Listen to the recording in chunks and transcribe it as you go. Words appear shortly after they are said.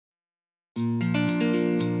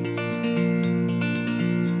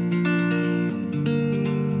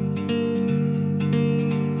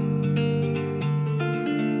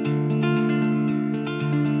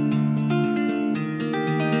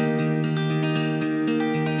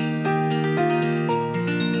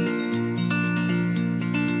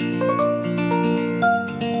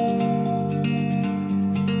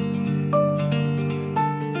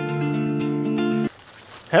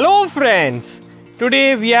friends,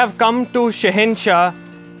 today we have come to Shahenshah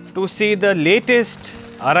to see the latest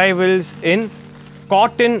arrivals in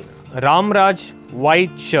cotton Ramraj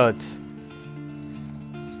white shirts.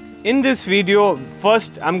 In this video,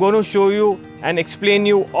 first I'm going to show you and explain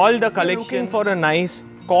you all the collection for a nice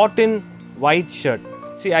cotton white shirt.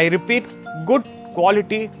 See, I repeat, good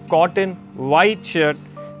quality cotton white shirt.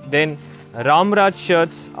 Then Ramraj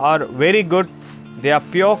shirts are very good. They are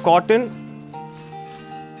pure cotton.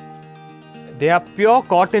 They are pure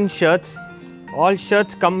cotton shirts. All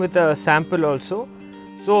shirts come with a sample also.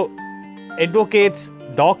 So advocates,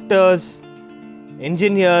 doctors,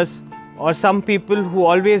 engineers, or some people who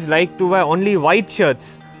always like to wear only white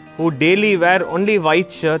shirts, who daily wear only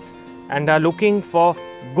white shirts and are looking for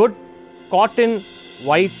good cotton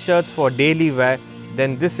white shirts for daily wear,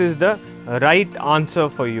 then this is the right answer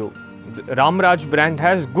for you. The Ramraj brand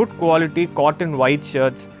has good quality cotton white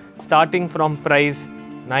shirts starting from price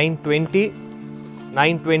 920.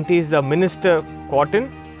 920 is the Minister cotton.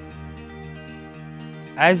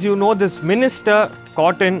 As you know, this Minister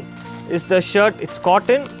cotton is the shirt. It's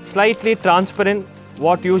cotton, slightly transparent,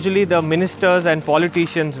 what usually the ministers and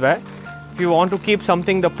politicians wear. If you want to keep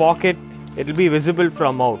something in the pocket, it will be visible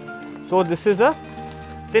from out. So this is a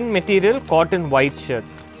thin material cotton white shirt.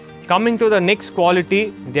 Coming to the next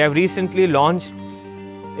quality, they have recently launched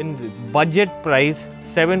in budget price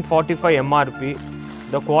 745 MRP.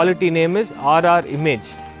 The quality name is RR Image.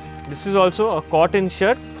 This is also a cotton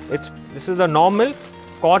shirt. This is a normal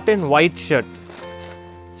cotton white shirt.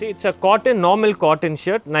 See, it's a cotton, normal cotton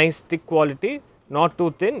shirt, nice thick quality, not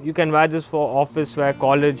too thin. You can wear this for office wear,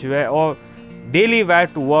 college wear, or daily wear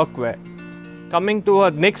to work wear. Coming to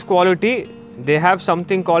our next quality, they have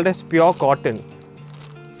something called as pure cotton.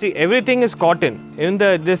 See, everything is cotton. Even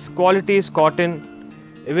this quality is cotton.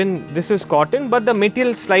 Even this is cotton, but the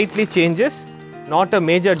material slightly changes. Not a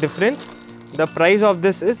major difference. The price of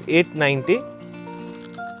this is 890.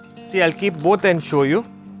 See, I'll keep both and show you.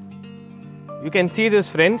 You can see this,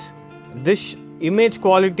 friends. This image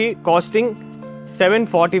quality costing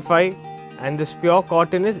 745 and this pure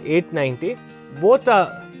cotton is 890. Both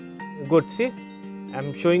are good. See,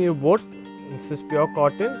 I'm showing you both. This is pure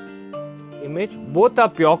cotton image. Both are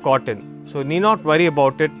pure cotton. So need not worry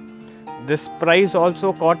about it. This price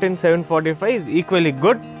also cotton 745 is equally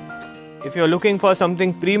good. If you are looking for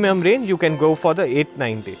something premium range, you can go for the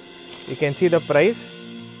 890. You can see the price,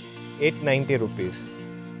 890 rupees.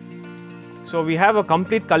 So we have a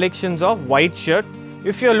complete collections of white shirt.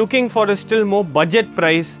 If you are looking for a still more budget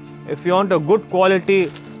price, if you want a good quality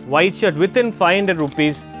white shirt within 500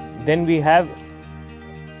 rupees, then we have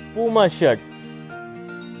Puma shirt.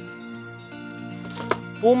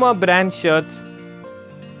 Puma brand shirts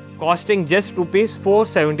costing just rupees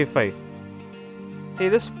 475. See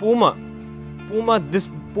this this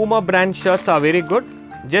Puma brand shirts are very good,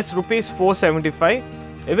 just rupees 475.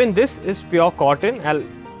 Even this is pure cotton. I'll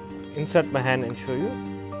insert my hand and show you.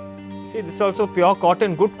 See, this is also pure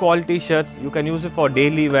cotton, good quality shirts. You can use it for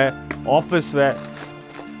daily wear, office wear.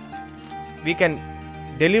 We can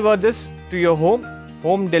deliver this to your home.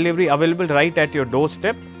 Home delivery available right at your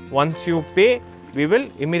doorstep. Once you pay, we will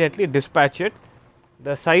immediately dispatch it.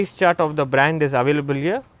 The size chart of the brand is available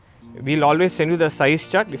here. We'll always send you the size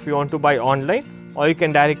chart if you want to buy online, or you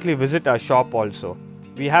can directly visit our shop also.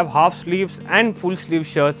 We have half sleeves and full sleeve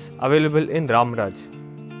shirts available in Ramraj.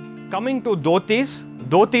 Coming to dhotis,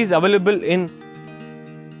 dhotis available in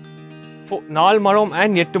Nal Marom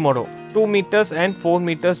and Yettumarom. 2 meters and 4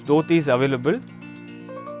 meters dhotis available.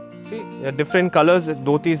 See, there are different colors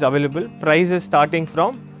dhotis available. Price is starting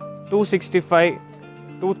from 265,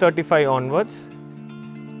 235 onwards.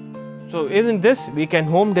 So even this we can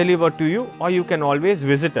home deliver to you, or you can always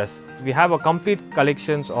visit us. We have a complete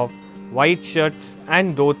collections of white shirts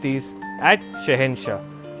and dhotis at Shahenshah.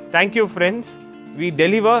 Thank you, friends. We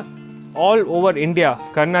deliver all over India,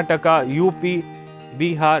 Karnataka, UP,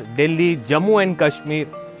 Bihar, Delhi, Jammu and Kashmir,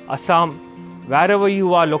 Assam. Wherever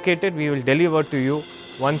you are located, we will deliver to you.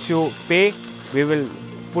 Once you pay, we will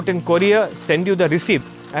put in courier, send you the receipt,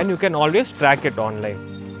 and you can always track it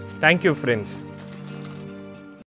online. Thank you, friends.